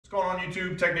What's going on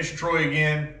YouTube? Technician Troy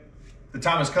again. The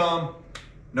time has come.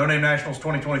 No Name Nationals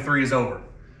 2023 is over.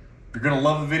 You're gonna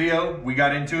love the video. We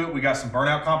got into it. We got some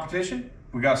burnout competition.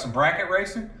 We got some bracket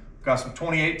racing. We got some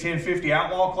 28-10-50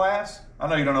 outlaw class. I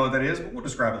know you don't know what that is, but we'll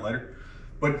describe it later.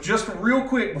 But just real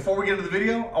quick, before we get into the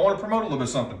video, I want to promote a little bit of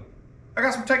something. I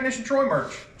got some Technician Troy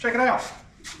merch. Check it out.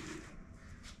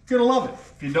 You're gonna love it.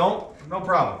 If you don't, no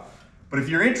problem. But if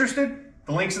you're interested,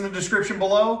 the link's in the description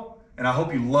below, and I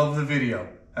hope you love the video.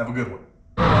 Have a good one.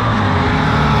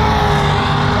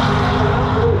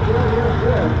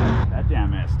 That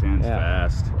damn ass stands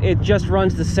fast. It just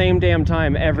runs the same damn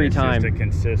time every time. It's just a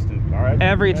consistent car.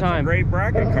 Every time. A great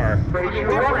bracket car.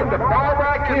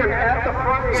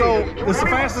 So, it's the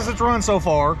fastest it's run so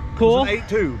far. Cool. It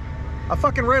was an 8.2. I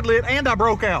fucking red lit and I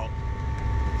broke out.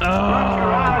 Oh.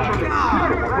 I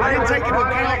didn't take into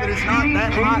account that it's not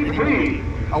that hot anymore.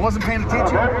 I wasn't paying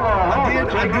attention. I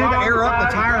did air up the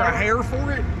tire a hair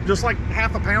for it, just like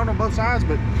half a pound on both sides,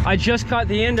 but I just caught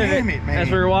the end of it, man, as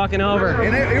we were walking over.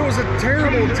 And it was a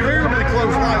terribly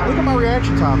close light. Look at my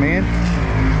reaction time, man.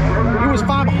 It was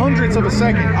 0.05 of a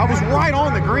second. I was right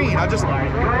on the green. I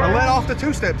let off the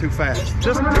two-step too fast.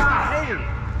 Just a hair.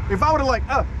 If I would have like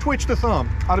twitched the thumb,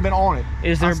 I'd have been on it.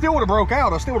 I still would have broke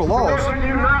out. I still would have lost.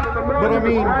 But I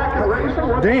mean,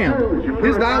 damn,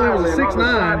 his dial-in was a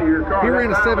 6.9. He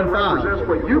ran a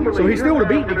 7.5. So he still would have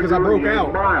beat me because I broke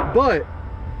out. But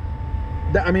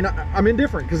I mean, I'm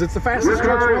indifferent because it's the fastest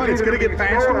truck's run. It's gonna get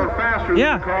faster.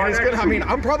 Yeah. And it's gonna. I mean,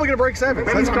 I'm probably gonna break 7.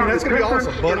 That's gonna be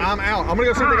awesome. But I'm out. I'm gonna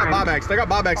go see if they got buybacks. If they got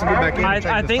buybacks, I'm gonna get back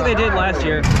in. I think they did last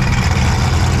year.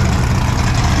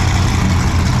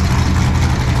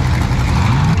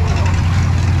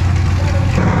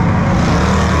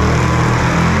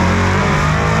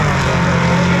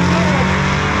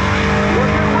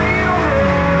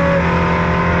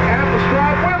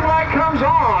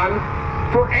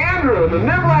 The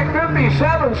Nimlac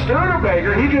 57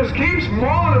 Studebaker, he just keeps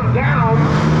mowing them down,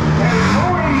 and it's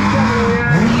 087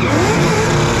 in.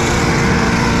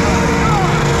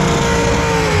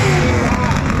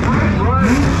 Nice run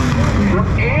from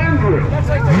Andrew. That's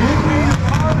like the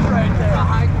right there.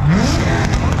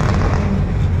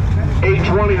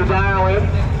 820 to dial in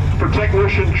for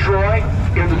Technician Troy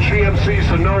in the GMC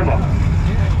Sonoma.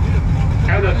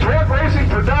 And the Torque Racing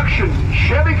Production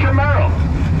Chevy Camaro,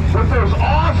 with those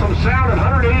awesome sounding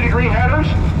 180-degree headers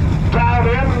dialed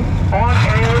in on A.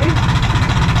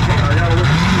 I gotta look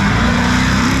at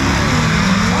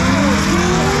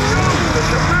the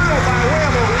Camaro by way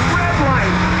of a red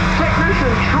light.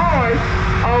 Technician Troy,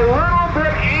 a little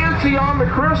bit antsy on the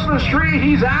Christmas tree.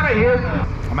 He's out of here.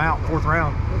 I'm out, 4th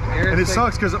round. And it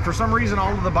sucks because for some reason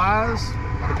all of the buys,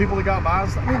 the people that got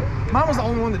buys, I mean, mine was the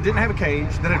only one that didn't have a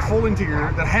cage, that had full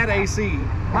interior, that had AC.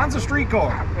 Mine's a street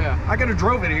car. Yeah. I could have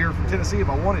drove it here from Tennessee if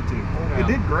I wanted to. Yeah. It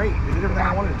did great. It did everything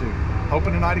I wanted it to.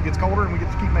 Hoping tonight it gets colder and we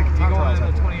get to keep making time trials. You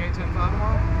going into the 28-10-5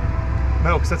 tomorrow?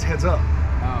 No, because that's heads up.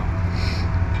 Oh.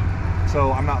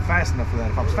 So I'm not fast enough for that.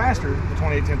 If I was faster, the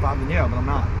 28-10-5, then yeah, but I'm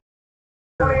not.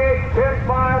 28-10-5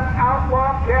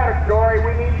 outlaw category.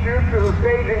 We need you to the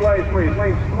staging lanes, please.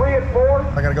 Lanes 3 and 4.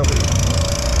 I gotta go through.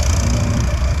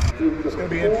 It's going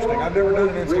to be interesting. I've never done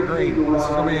an instant green. This is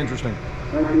going to be interesting.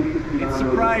 It's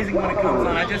surprising when it comes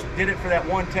on. I just did it for that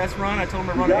one test run. I told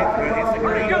him to run it instant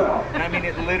green. And I mean,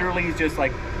 it literally is just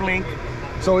like blink.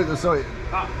 So he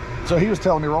was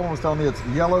telling me, Roland was telling me it's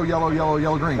yellow, yellow, yellow,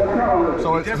 yellow, green.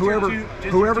 So it's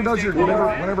whoever does your,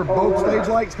 whenever both stage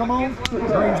lights come on,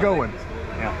 green's going.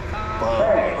 Yeah.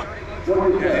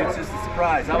 It's just a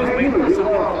surprise. I was waiting for something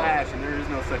to flash, and there is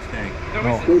no such thing.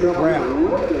 No, crap.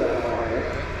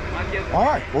 All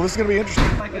right, well, this is going to be interesting.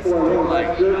 It's like a street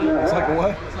light. It's like a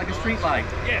what? It's like a street light.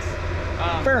 Yes.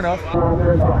 Fair enough.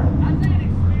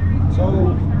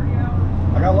 So,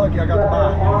 I got lucky. I got the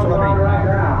buy. That's what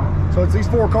I mean. So it's these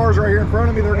 4 cars right here in front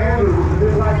of me. They're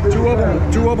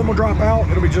going. Two of them will drop out.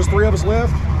 It'll be just 3 of us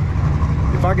left.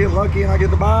 If I get lucky and I get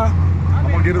the buy,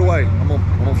 I'm going to give it away. I'm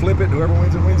gonna flip it. Whoever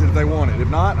wins it wins it if they want it. If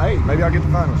not, hey, maybe I'll get the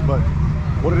finals. But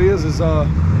what it is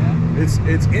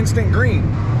it's instant green.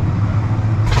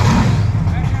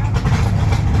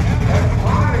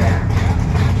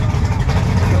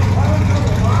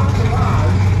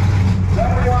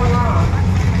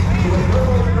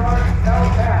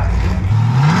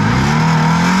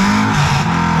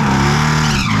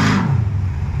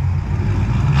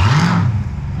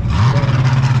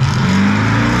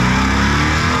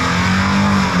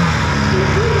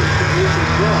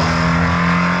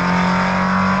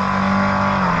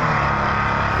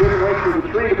 Getting ready for the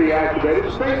tree to be activated.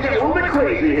 Just things get a little bit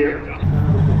crazy here.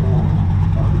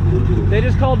 They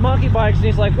just called monkey bikes, and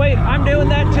he's like, wait, I'm doing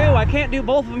that too. I can't do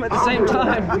both of them at the same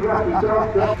time.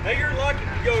 Hey, you're lucky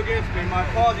to go against me. My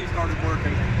posse started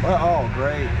working. Oh,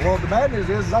 great. Well, the bad news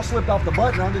is I slipped off the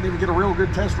button. I didn't even get a real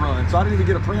good test run. So I didn't even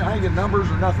get a print. I didn't get numbers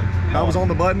or nothing. I was on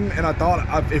the button, and I thought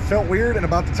it felt weird. And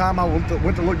about the time I went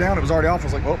to look down, it was already off. I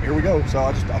was like, well, here we go. So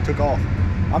I took off.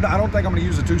 I don't think I'm going to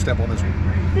use a two-step on this one.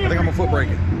 I think I'm going to foot brake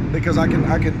it because I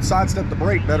can sidestep the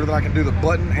brake better than I can do the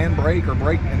button and brake or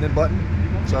brake and then button.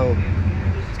 So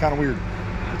it's kind of weird.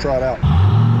 We'll try it out.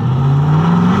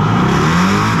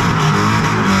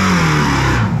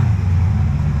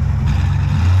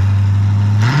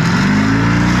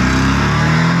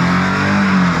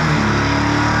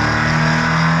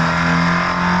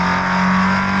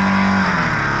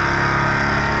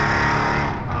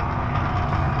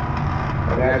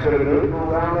 That's it, Newton,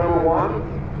 round number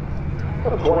 1.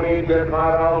 28-bit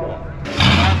model. All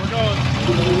right, we're going.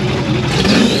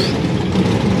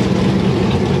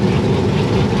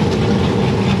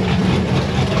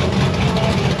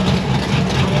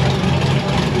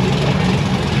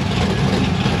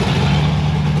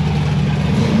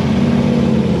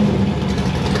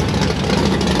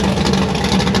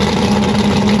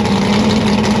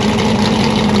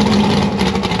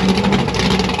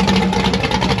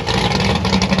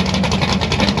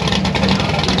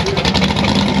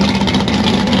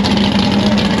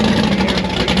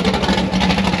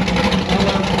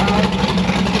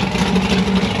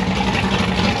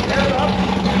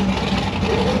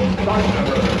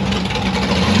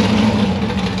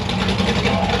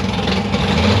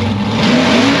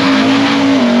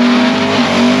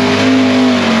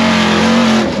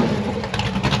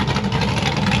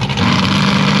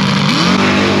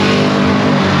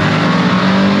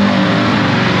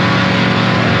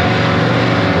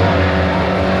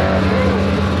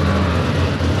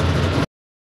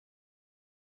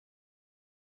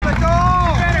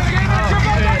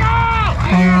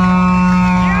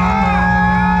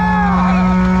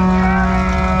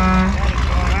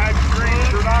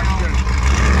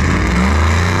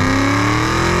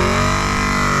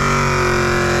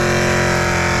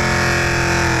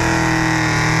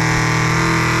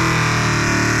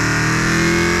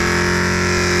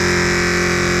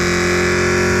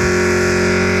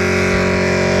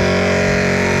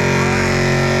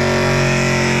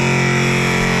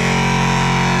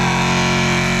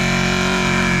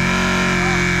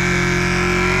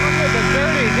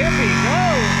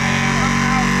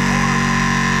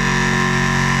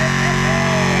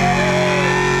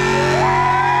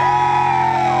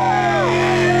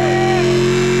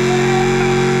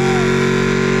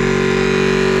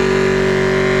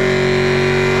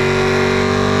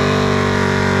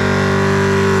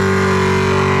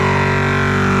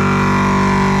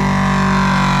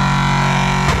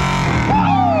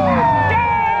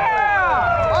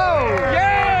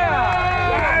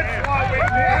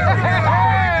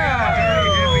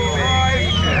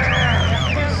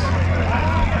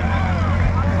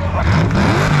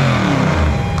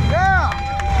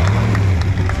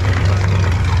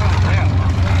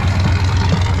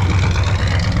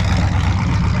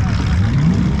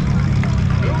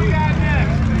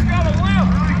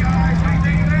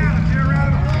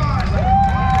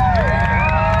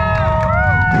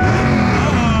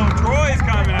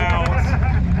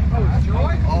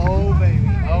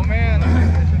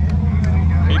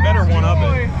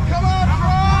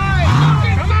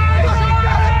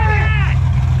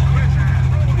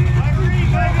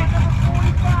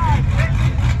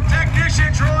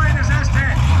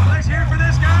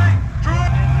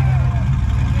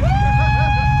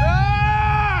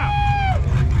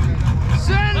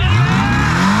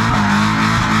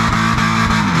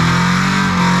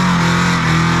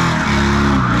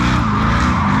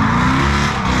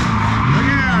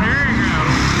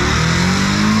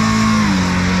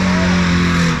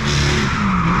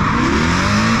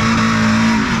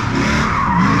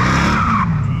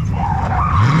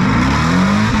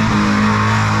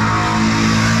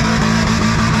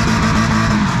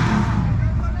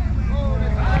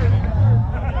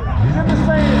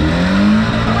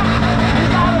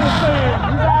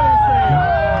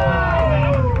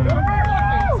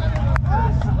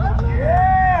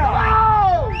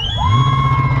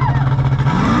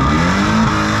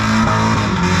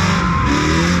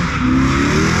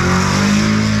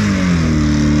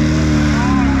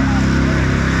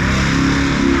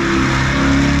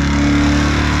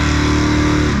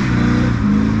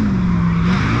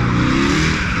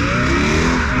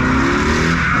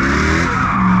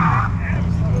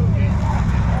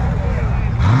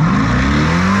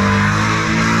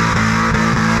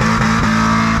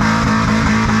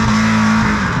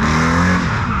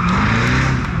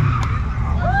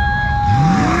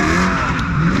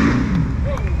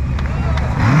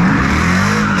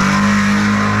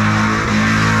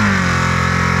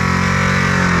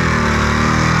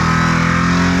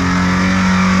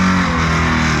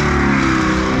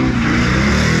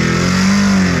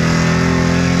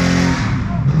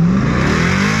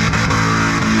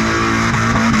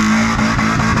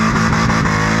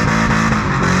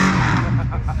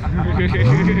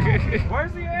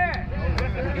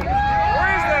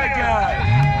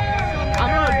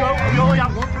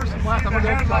 the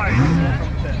headlights.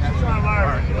 That's not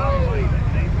large.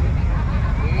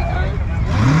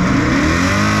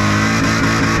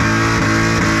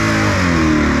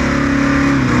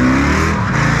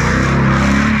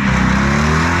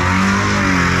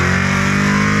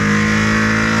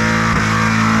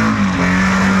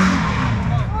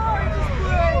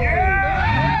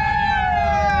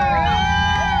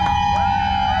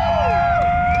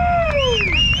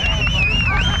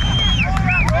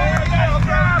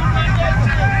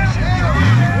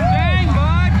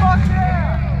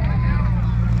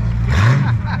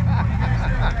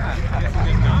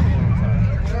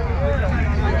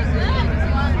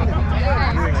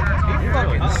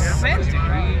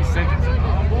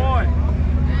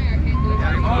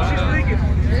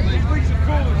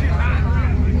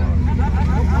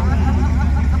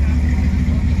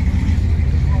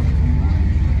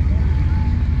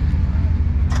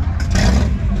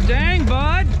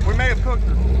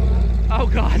 Oh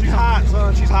God, she's no. hot,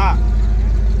 son. She's hot.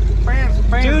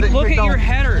 Fans Dude, look at your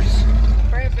headers.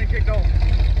 Fans they kicked off.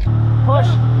 Push.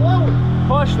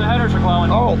 Push. The headers are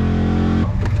glowing. Oh.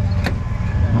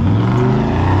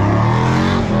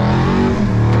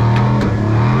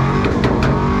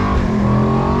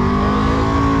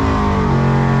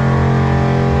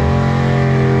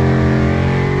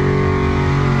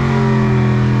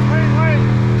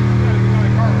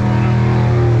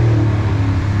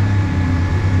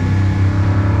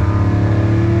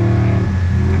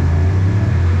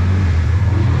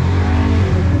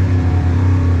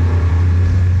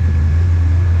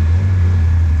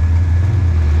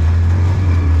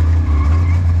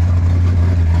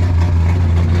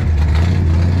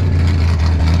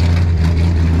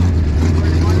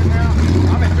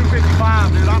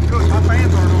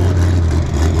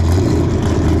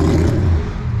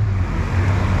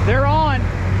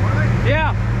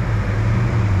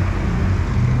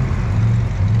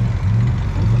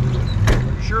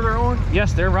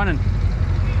 Yes, they're running.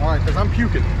 All right, because I'm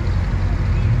puking.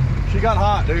 She got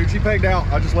hot, dude. She pegged out.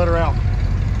 I just let her out.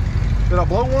 Did I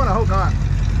blow one? I hope not.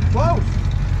 Close.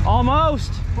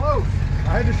 Almost. Close.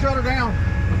 I had to shut her down.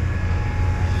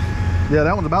 Yeah,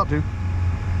 that one's about to.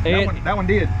 That one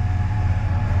did.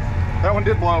 That one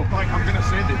did blow. Like, I'm gonna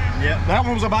send it. Yeah. That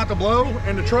one was about to blow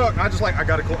in the truck. I just like, I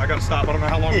gotta stop. I don't know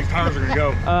how long these tires are gonna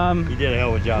go. You did a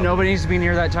hell of a job. Nobody needs to be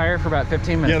near that tire for about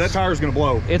 15 minutes. Yeah, that tire's gonna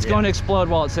blow. It's going to explode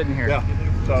while it's sitting here. Yeah.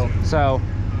 So.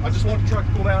 I just want the truck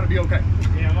to cool down and be okay.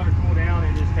 Yeah, let her cool down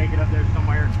and just take it up there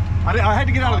somewhere. I had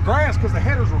to get out of the grass because the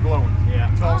headers were blowing.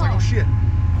 Yeah. So I was like, oh shit.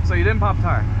 So you didn't pop a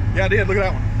tire? Yeah, I did. Look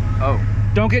at that one.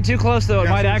 Oh. Don't get too close though. It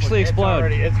might actually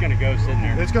explode. It's gonna go sitting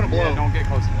there. It's gonna blow. Yeah, don't get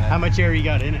close to that. How much air you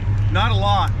got in it? Not a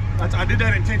lot. I did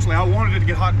that intentionally. I wanted it to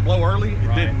get hot and blow early.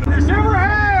 It didn't. Silver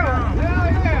Hound!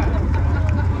 Hell yeah!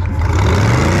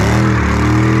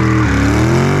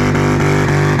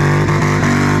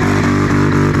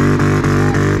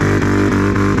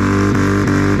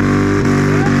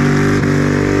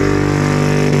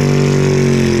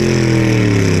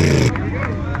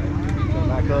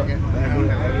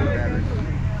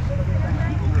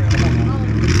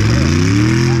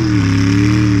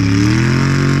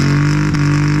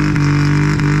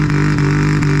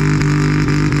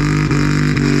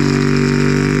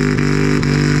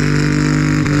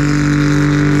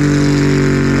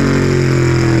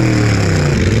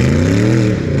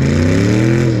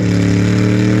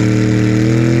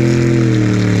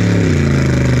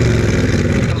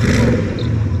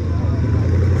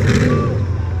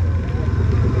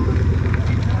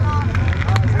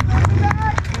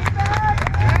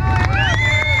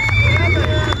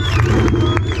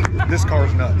 This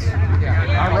car's nuts.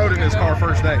 I rode in this car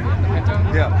first day.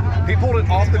 Yeah. He pulled it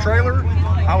off the trailer.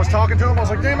 I was talking to him. I was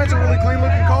like, damn, that's a really clean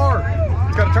looking car.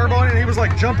 It's got a turbo in it. He was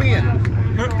like, jump in.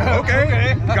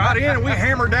 Okay. Got in and we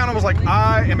hammered down. I was like,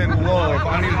 I am in love.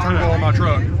 I need a turbo on my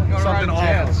truck. Something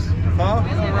awful. Huh?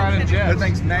 That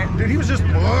thing's nasty. Dude, he was just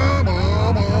blah,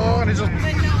 blah, blah, and it's just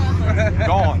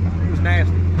gone. It was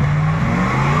nasty.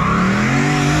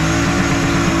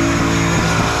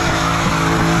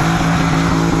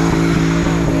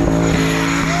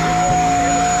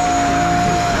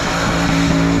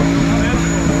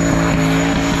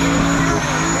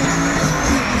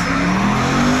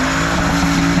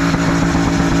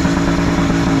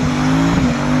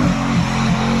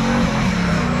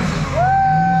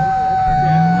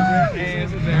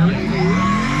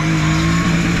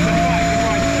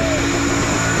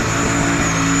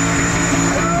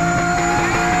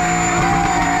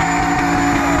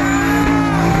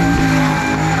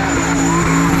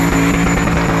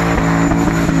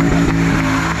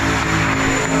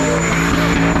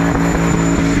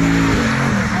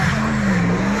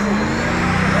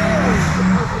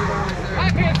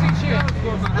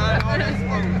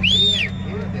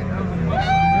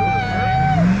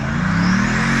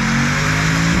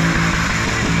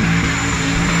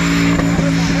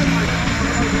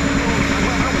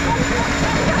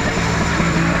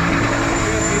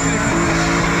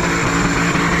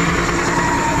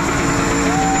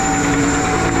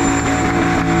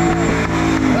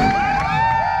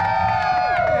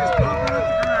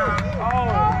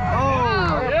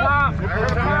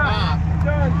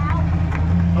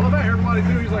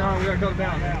 everybody too. He's like, all right, we gotta cut it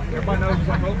down. Everybody knows. He's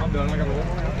like, oh, I'm done. I gotta roll.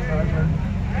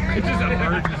 It's just an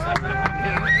emergency.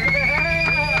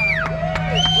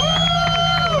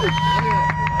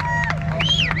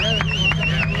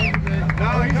 No,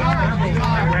 he's hot. He's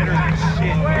hot. Redder than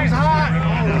shit. He's hot.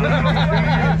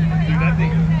 Dude, that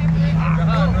thing is hot.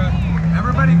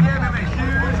 Everybody give him a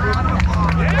huge round of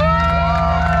applause. Yeah!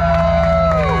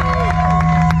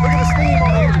 Look at the steam on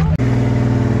here.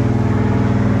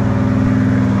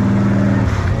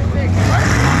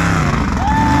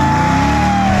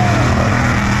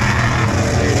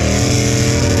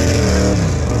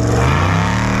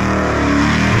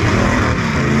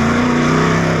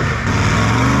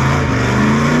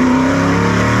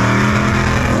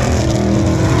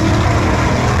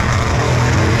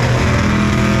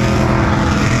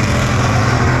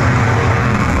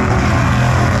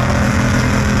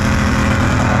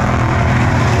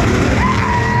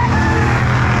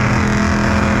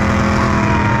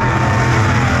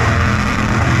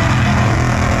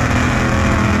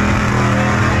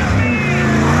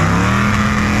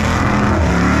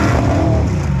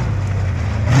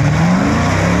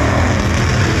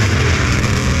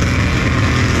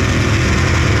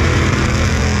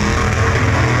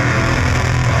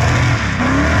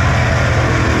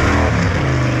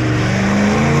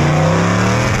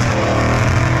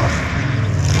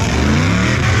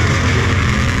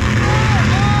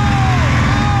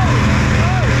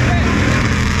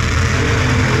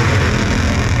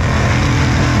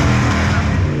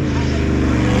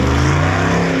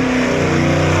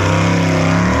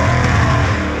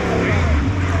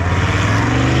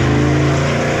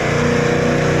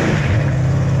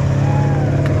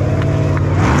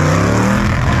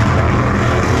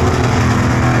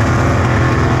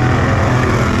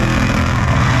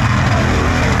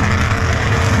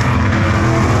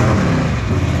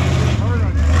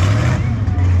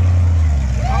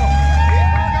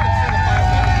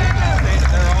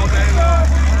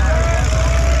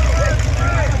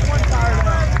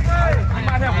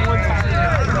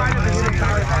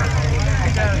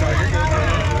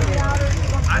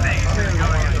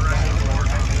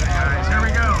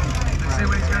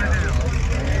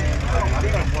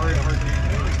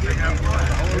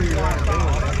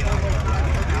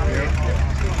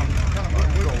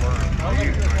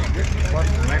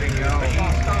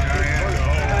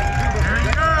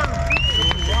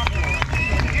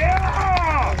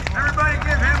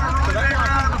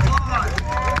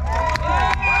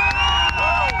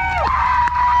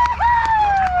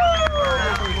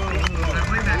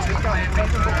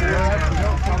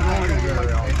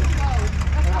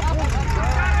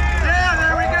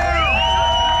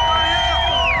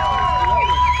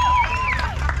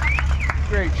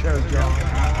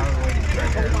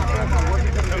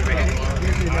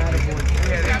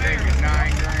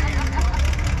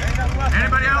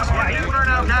 Anybody else want to do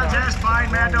burnout contest?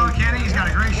 Find Mad Dog Kenny. He's got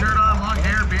a gray shirt on, long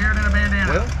hair, beard, and a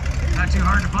bandana. Well, not too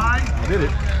hard to find. Did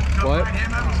it. What?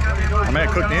 I may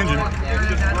have cooked the engine.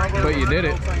 But you did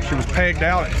it. She was pegged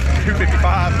out at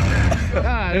 255.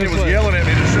 And it was yelling at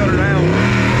me to shut her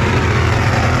down.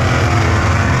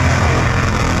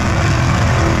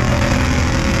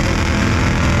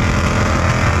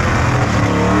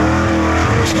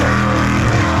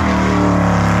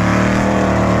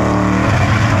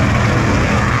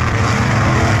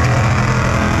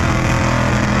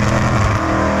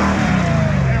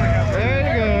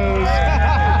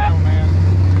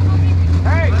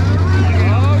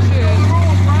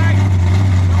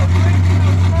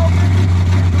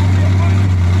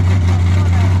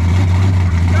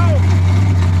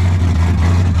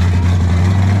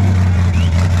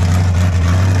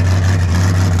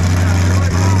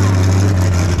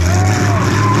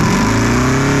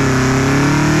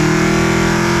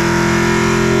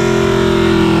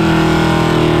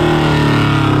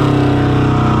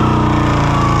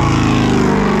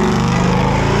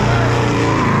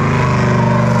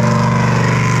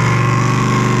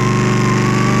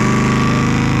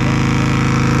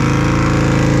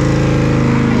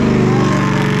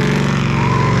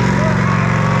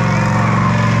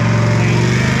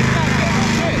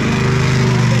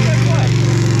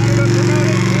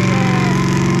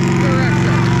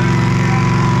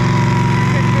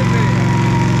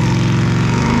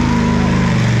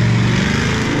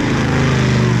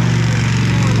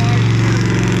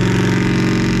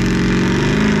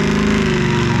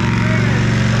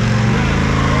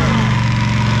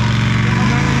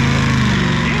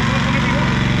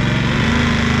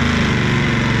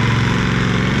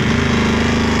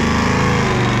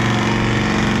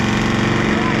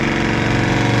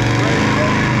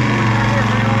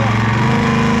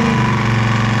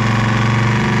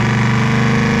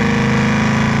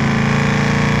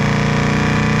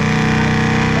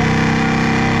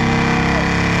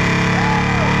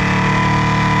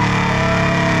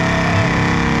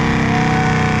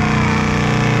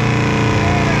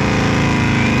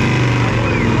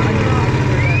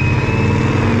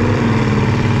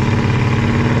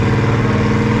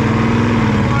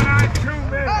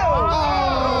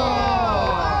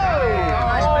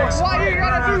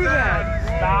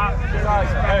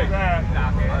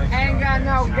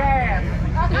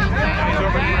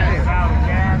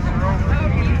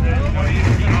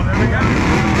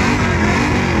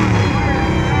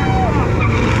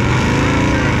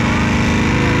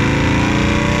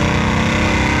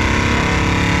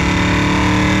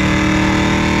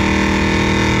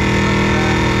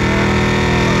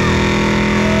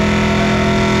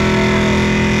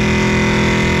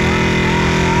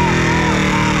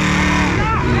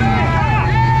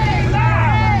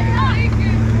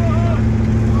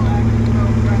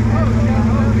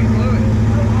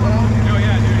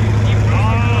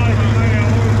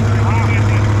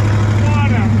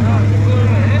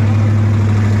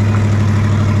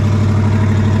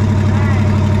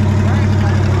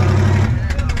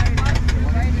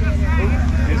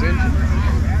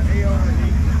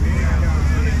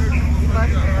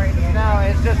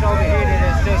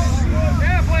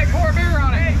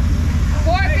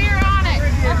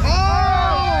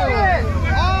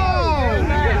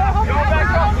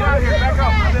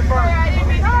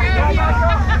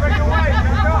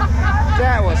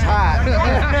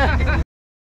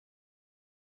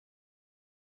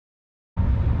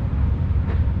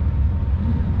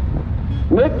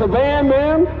 Nick the Van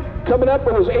Man coming up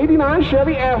with his 89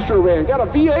 Chevy Astro van. Got a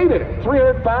V8 in it,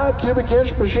 305 cubic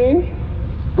inch machine,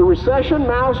 the recession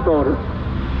mouse motor.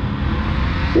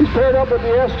 He's paired up with the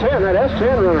S10. That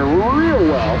S10 running real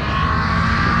well.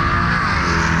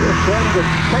 S10 with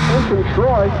technician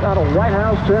Troy out of White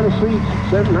House, Tennessee,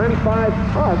 795.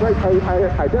 Oh, great.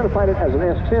 I identified it as an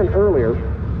S10 earlier.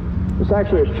 It's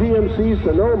actually a GMC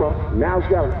Sonoma. Now it's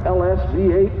got an LS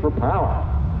V8 for power.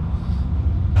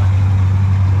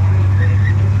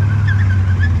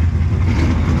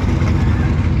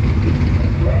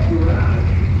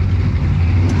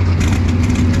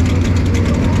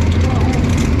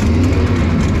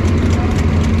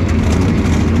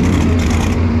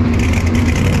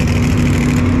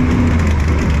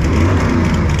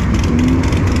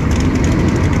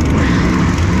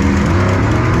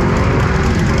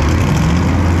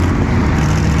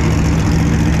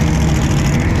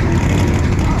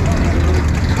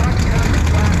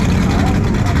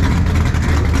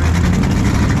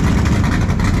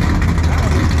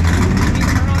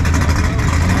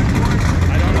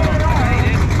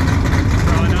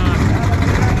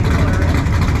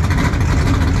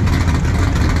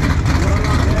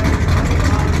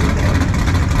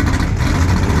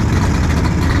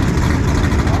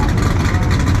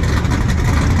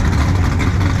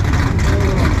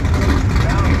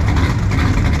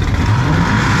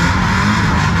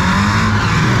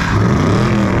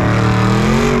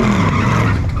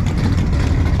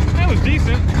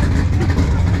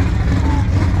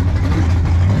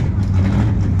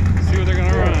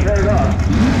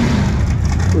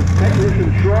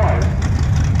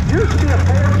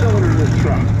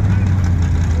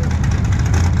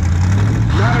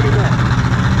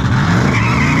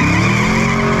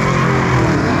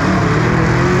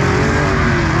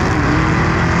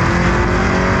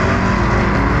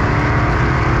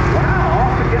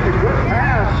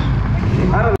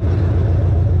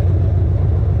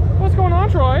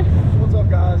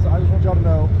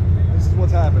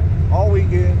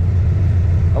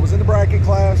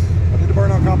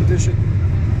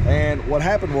 And what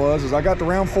happened was I got to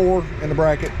round 4 in the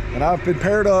bracket, and I've been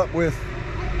paired up with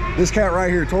this cat right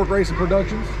here, Torque Racing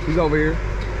Productions. He's over here.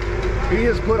 He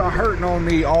has put a hurting on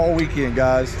me all weekend,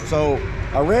 guys. So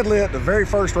I red lit the very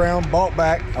first round, bought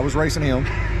back. I was racing him.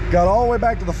 Got all the way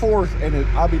back to the 4th, and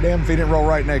I'll be damned if he didn't roll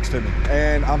right next to me.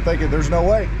 And I'm thinking, there's no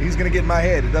way. He's going to get in my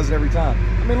head. It does it every time.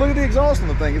 I mean, look at the exhaust on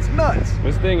the thing. It's nuts.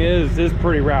 This thing is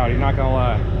pretty rowdy, not going to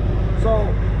lie. So,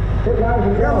 we got a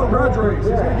little grudge race.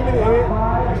 He's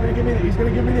going to give me the hit. He's going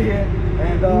to give me the hit.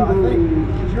 And I think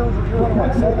you're running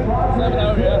like 7?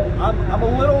 7-0, yeah. I'm a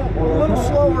little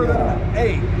slower than an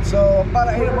 8. So I'm about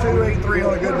an 8.2, 8.3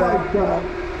 on a good day.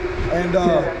 And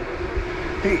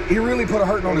he really put a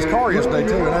hurting on his car yesterday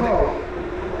too. And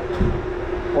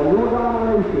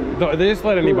They just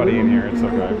let anybody in here. It's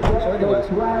okay. So anyways,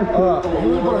 he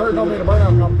really put a hurting on me in the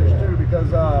burnout competition too, because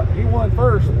he won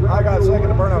first. I got second in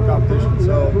the burnout competition.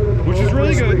 So which is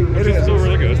really good. It is still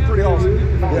really good. It's pretty awesome.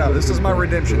 Yeah, this is my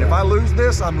redemption. If I lose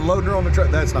this, I'm loading her on the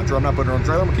trailer. That's not true. I'm not putting her on the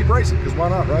trailer. I'm gonna keep racing, because why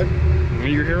not, right?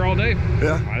 You're here all day.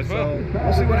 Yeah. Might as well. So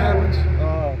we'll see what happens.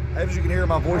 As you can hear,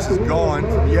 my voice is gone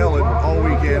from yelling all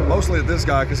weekend, mostly at this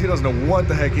guy, because he doesn't know what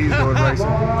the heck he's doing racing.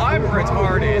 I'm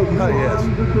retarded.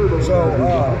 Yes. So,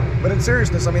 but in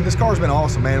seriousness, I mean, this car's been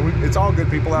awesome, man. It's all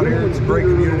good people out here. It's a great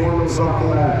community. It's so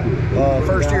cool.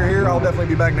 First year here, I'll definitely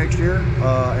be back next year,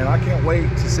 and I can't wait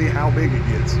to see how big it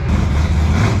gets.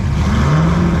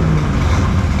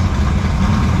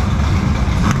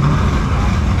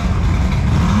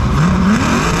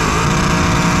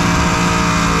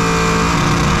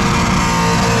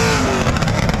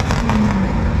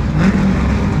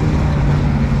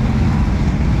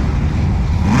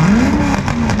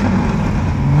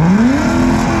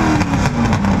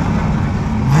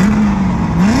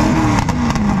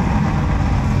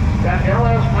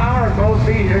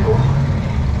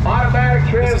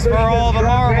 This is for all the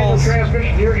marbles.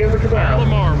 Transmission here in the Camaro. All the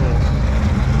marbles.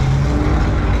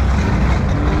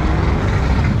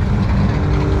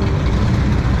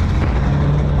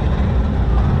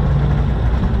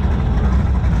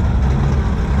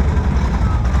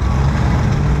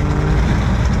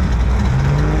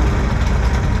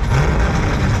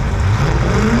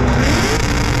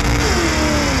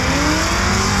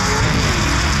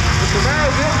 The Camaro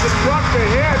gives the truck the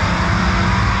hit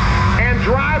and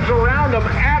drives around them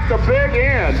at the big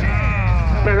end.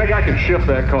 Man, that guy can shift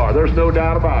that car. There's no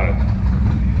doubt about it.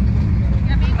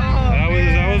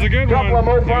 That was a good one. A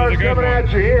couple of Mopars coming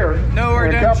at you here. No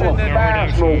and redemption. a couple of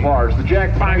fast Mopars. The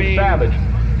Jack Pine Savage.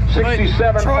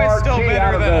 67 Troy's still RT out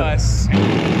better of than us.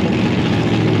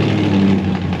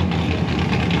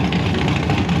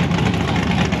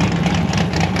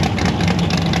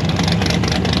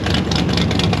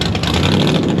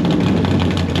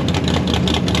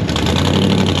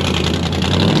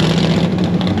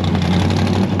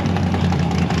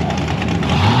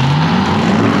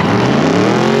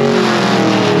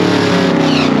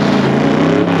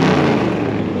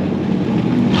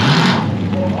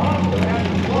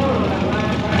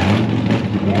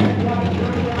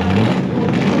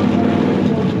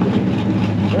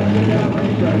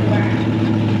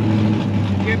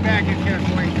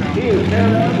 He is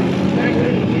head up,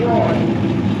 Technician Troy.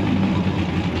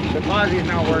 The positive's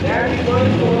not working. Daddy's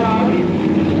money for Robbie.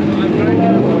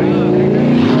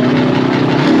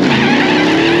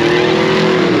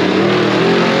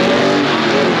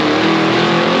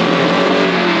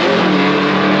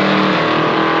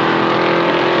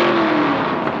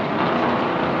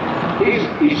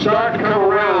 He's starting to come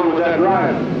around with that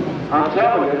drive. I'm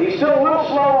telling you, he's still a little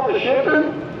slow on the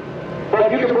shifter,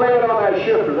 but you can blame it on that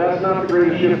shifter. That's not the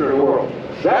greatest shifter in the world.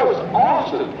 That was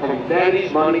Austin from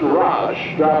Daddy's Money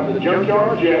Garage, driving the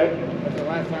Junkyard Jet. That's the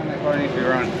last time that car needs to be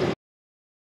run.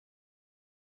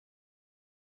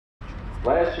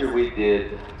 Last year we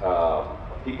did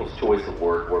People's Choice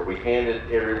Award where we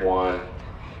handed everyone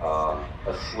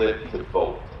a slip to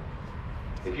vote.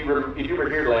 If you were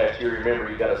here last year,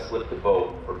 remember you got a slip to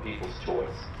vote for People's Choice.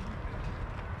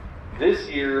 This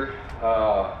year,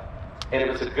 and it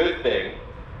was a good thing,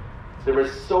 there were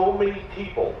so many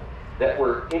people that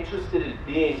were interested in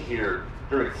being here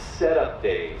during setup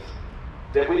days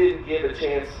that we didn't get a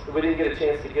chance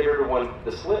to give everyone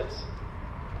the slips.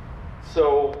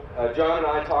 So John and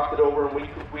I talked it over, and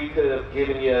we could have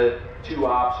given you 2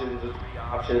 options, or 3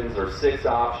 options, or 6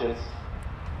 options.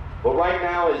 But right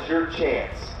now is your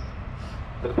chance.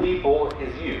 The people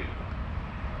is you.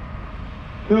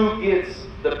 Who gets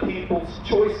the People's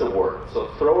Choice Award? So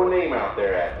throw a name out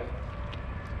there at me.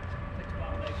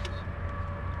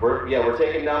 We're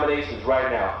taking nominations right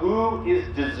now. Who is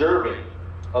deserving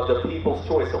of the People's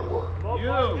Choice Award? You.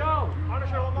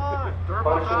 Punisher Lamont.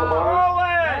 Punisher Lamont.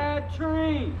 Bad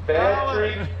Tree. Bad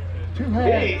Tree.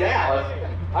 Hey, Dallas.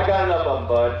 I got enough of them,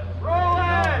 bud.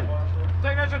 Roland.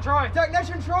 Technician Troy.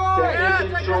 Technician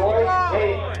Troy.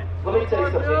 Hey, let me tell you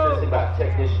something interesting about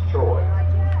Technician Troy.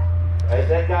 Right,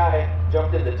 that guy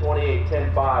jumped into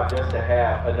 28-10-5 just to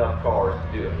have enough cars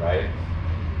to do it, right?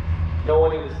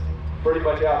 Knowing he was pretty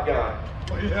much outgunned.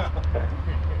 Yeah.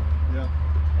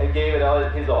 And gave it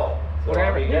his all. So,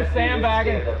 Whatever. He's that's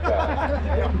sandbagging.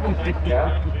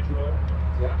 Yeah.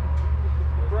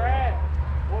 Brad.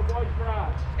 What boys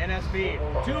Brad? NSB.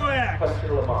 2X.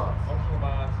 Punisher Lamont.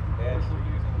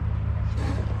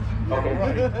 Okay.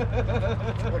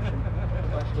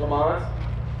 Lamont,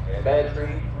 Bad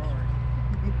Tree,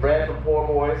 Brad from Poor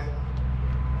Boys,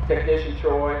 Technician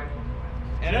Troy,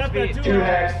 NSB.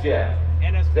 2Hacks Jeff.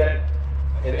 NSB.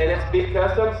 And NSB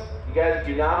Customs, you guys,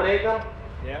 you nominate them?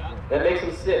 Yeah. That makes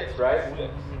them 6, right?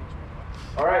 6.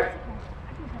 All right.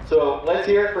 So let's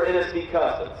hear it for NSB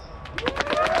Customs.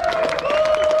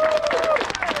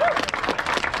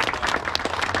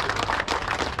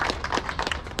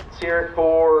 Let's hear it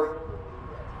for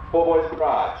Poor Boys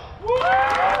Garage.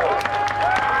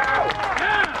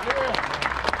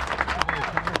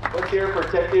 Let's hear it for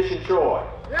Technician Troy.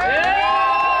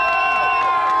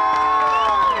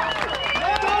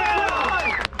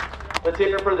 Let's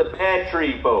hear it for the Bad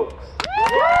Tree folks.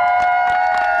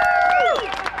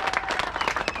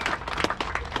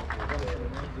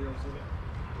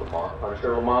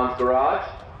 Punisher Lamont's Garage.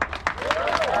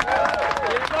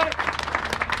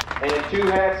 And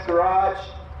 2Hacks Garage,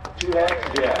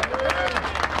 2Hacks Jeff.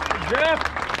 Jeff.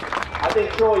 I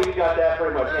think Troy, you got that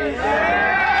pretty much hands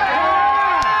down.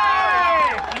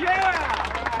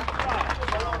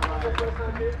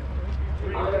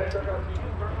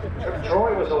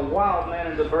 Troy was a wild man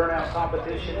in the burnout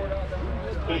competition.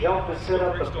 He helped us set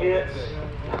up the pits.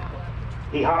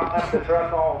 He hopped up the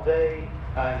truck all day.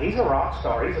 He's a rock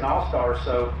star. He's an all-star.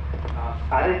 So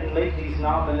I didn't make these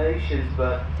nominations,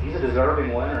 but he's a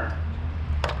deserving winner.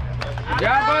 Good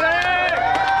job, buddy!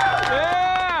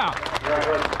 Yeah!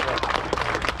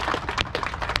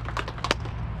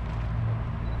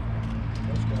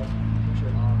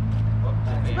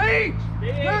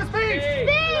 Speech!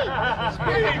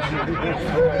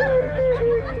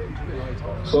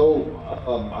 So,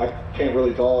 I can't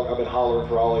really talk. I've been hollering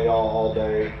for all of y'all all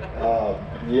day,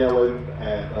 yelling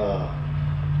at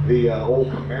the old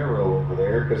Camaro over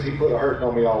there because he put a hurting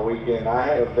on me all weekend. I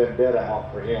had a vendetta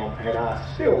out for him, and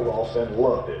I still lost and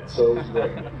loved it. So, it was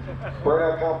great.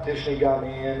 Burnout competition he got me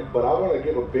in, but I want to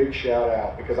give a big shout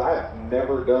out because I have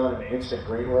never done an instant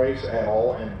green race at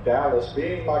all, and Dallas,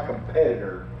 being my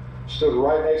competitor, stood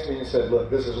right next to me and said, "Look,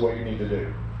 this is what you need to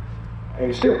do." And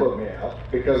he still put me out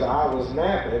because I was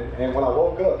napping, and when I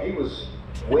woke up, he was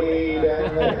way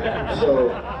down there.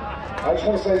 So I just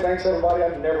want to say thanks, everybody.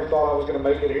 I never thought I was going to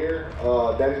make it here.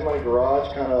 Daddy's Money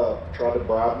Garage kind of tried to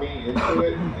bribe me into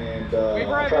it, and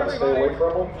I tried to stay away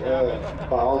from them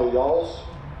by all of y'all's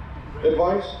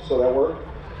advice, so that worked.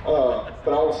 But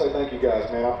I want to say thank you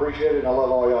guys, man. I appreciate it, and I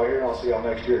love all y'all here, and I'll see y'all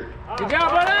next year. Good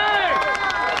job, buddy!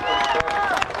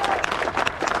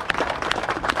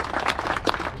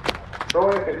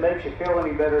 Troy, if it makes you feel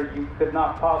any better, you could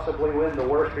not possibly win the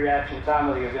worst reaction time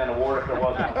of the event award if there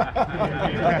wasn't.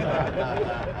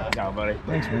 No, buddy.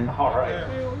 Thanks, man. All right.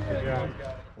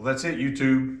 Well, that's it,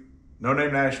 YouTube. No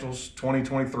Name Nationals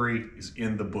 2023 is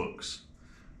in the books.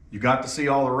 You got to see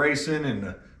all the racing and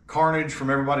the carnage from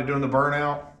everybody doing the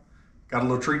burnout. Got a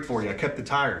little treat for you. I kept the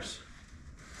tires.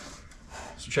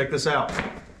 So check this out.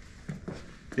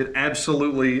 It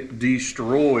absolutely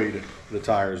destroyed the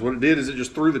tires. What it did is it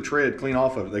just threw the tread clean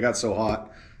off of it. They got so hot,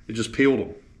 it just peeled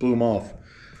them, blew them off.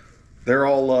 They're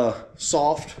all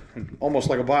soft, and almost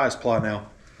like a bias ply now.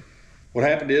 What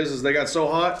happened is they got so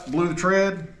hot, blew the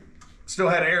tread, still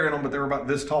had air in them, but they were about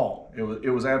this tall. It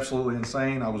was absolutely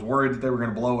insane. I was worried that they were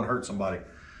gonna blow and hurt somebody.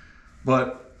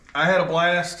 But I had a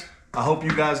blast. I hope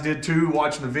you guys did too,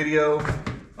 watching the video.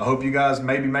 I hope you guys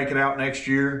maybe make it out next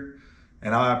year.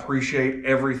 And I appreciate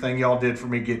everything y'all did for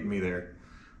me getting me there.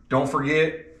 Don't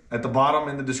forget, at the bottom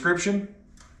in the description,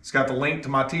 it's got the link to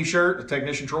my t-shirt, the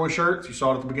Technician Troy shirts. You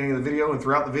saw it at the beginning of the video and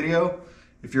throughout the video.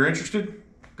 If you're interested,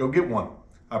 go get one.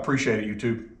 I appreciate it,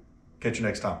 YouTube. Catch you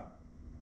next time.